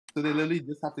So they literally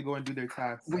just have to go and do their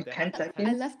task. Wait, They 10 have the seconds?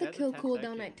 I left the they have kill 10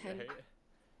 cooldown seconds, at 10. right?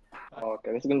 Oh,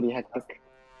 okay, this is gonna be hectic.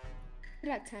 Put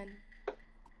it at 10.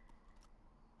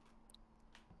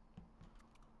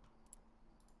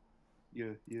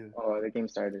 Yeah, yeah. Oh, the game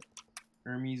started.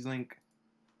 Hermes Link,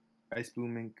 Ice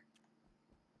Bloom Link.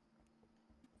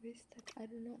 Where's that? I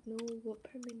do not know what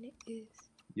permanent is.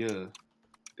 Yeah.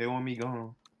 They want me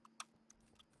gone.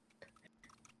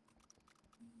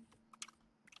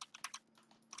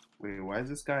 Wait, why is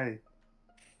this guy?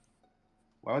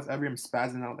 Why was Abraham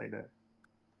spazzing out like that?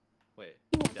 Wait,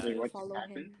 He wants Dad, me to what follow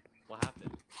happened? him. what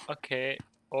happened? Okay,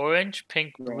 orange,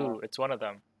 pink, Yeah. blue. It's one of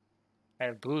them.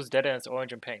 And blue's dead and it's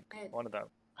orange and pink. Red. One of them.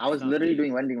 I was literally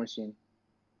doing vending machine.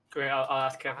 Great, I'll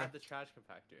ask I Kevin. had the trash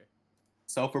compactor.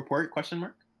 Self-report? Question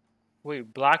mark.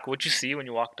 Wait, Black, what'd you see when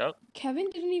you walked up? Kevin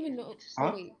didn't even know.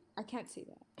 Huh? Oh, wait. I can't say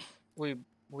that. Wait,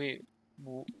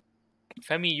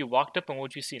 Femi, you walked up and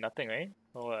what'd you see? Nothing, right?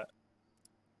 Or what?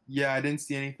 Yeah, I didn't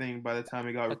see anything by the time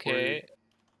it got reported. Okay,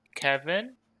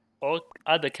 Kevin or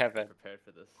other Kevin? Prepared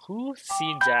for this. Who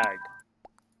seen Jag?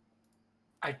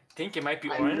 I think it might be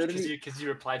I orange literally- because you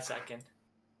replied second.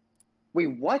 Wait,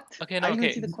 what? Okay, no, I didn't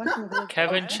okay. see the question.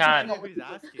 Kevin I Chan. don't know what he's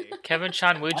asking. Kevin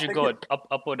Chan, where'd I you think go? it-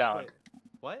 Up or down? Wait,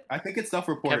 what? I think it's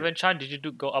self-report. Kevin Chan, did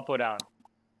you go up or down?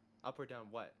 Up or down?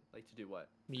 What? Like to do what?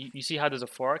 You see how there's a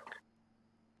fork?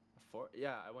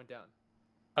 Yeah, I went down.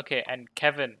 Okay, and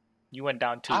Kevin, you went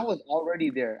down too. I was already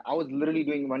there. I was literally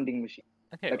doing vending machine.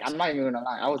 Okay, Like, I'm not even gonna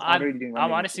lie. I was already doing vending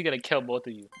I'm honestly gonna kill both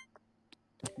of you.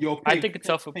 Yo, pink, I think it's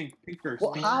pink, self- pink, pink first.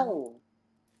 Well, Pink. how?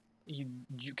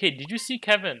 Okay, did you see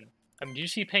Kevin? I mean, did you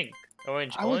see pink?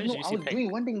 Orange, I was, orange, no, did you I see was pink?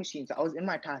 doing vending machines. So I was in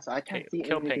my task, so I can't Okay, see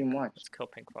kill anything pink. much. Let's kill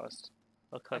pink first.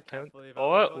 We'll kill I can't pink. believe I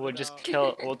Or voted we'll just out.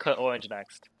 kill, we'll kill orange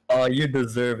next. Oh, you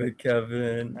deserve it,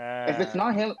 Kevin. If it's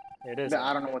not him, It is. then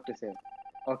I don't know what to say.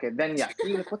 Okay, then yeah.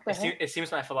 See, like, what the heck? It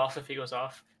seems my philosophy goes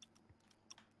off.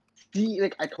 See,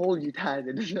 like, I told you that.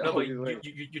 It doesn't No, but always you, work.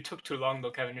 you took too long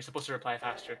though, Kevin. You're supposed to reply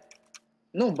faster.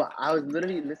 No, but I was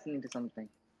literally listening to something.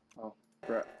 Oh,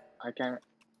 bro, I can't.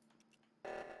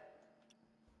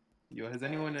 Yo, has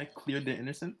anyone cleared their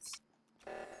innocence?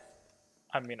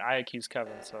 I mean, I accuse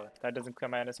Kevin, so if that doesn't clear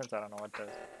my innocence, I don't know what does.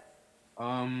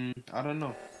 I don't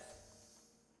know.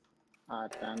 Ah,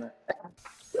 damn it.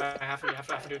 I have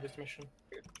to do this mission.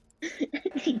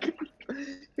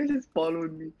 You just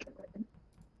followed me.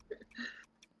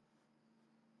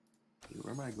 Yo,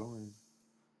 where am I going?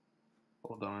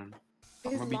 Hold on.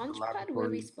 Is gonna be the Launchpad where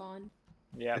we laboratory. spawn?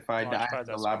 Yeah. If I die Launchpad's in the at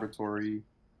spawn. laboratory.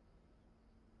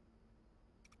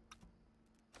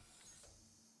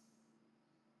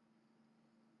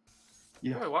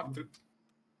 Yeah. Yeah. I walked through.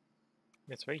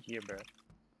 It's right here, bro.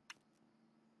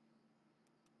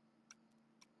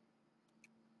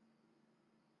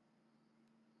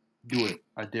 Do it.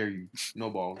 I dare you. No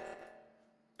balls.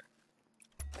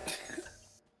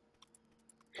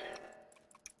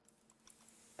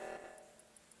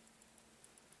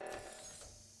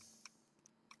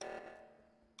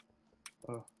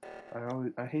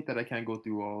 I hate that I can't go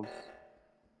through walls.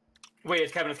 Wait,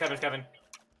 it's Kevin. It's Kevin. It's Kevin.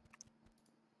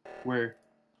 Where?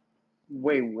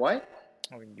 Wait, what?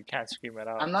 I mean, you can't scream it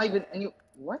out. I'm not even any.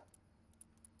 What?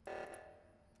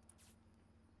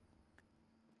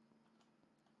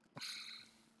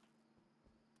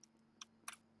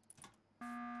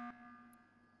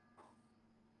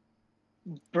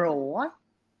 Bro, what?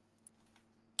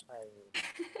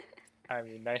 I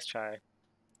mean, nice try.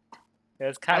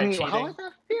 It's kind I of mean, cheating. how is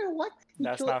that fair? What? He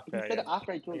That's killed, not fair, He said it yeah.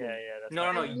 after I killed Yeah, him. yeah. That's No,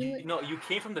 not no, I knew it. no. You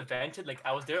came from the vented. Like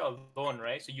I was there alone,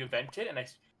 right? So you vented, and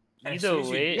as Either soon as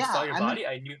way- you Yeah, saw your I mean- body,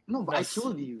 I knew. No, but No, I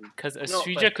killed you. Because No,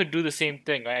 Asrija but- could do the same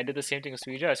thing, right? I did the same thing as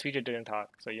Asrija. Asrija didn't talk,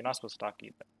 so you're not supposed to talk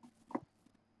either.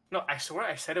 No, I swear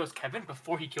I said it was Kevin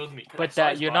before he killed me. 'cause I But saw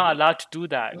that his you're not body. allowed to do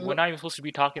that. No. We're not even supposed to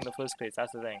be talking in the first place.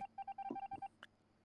 That's the thing.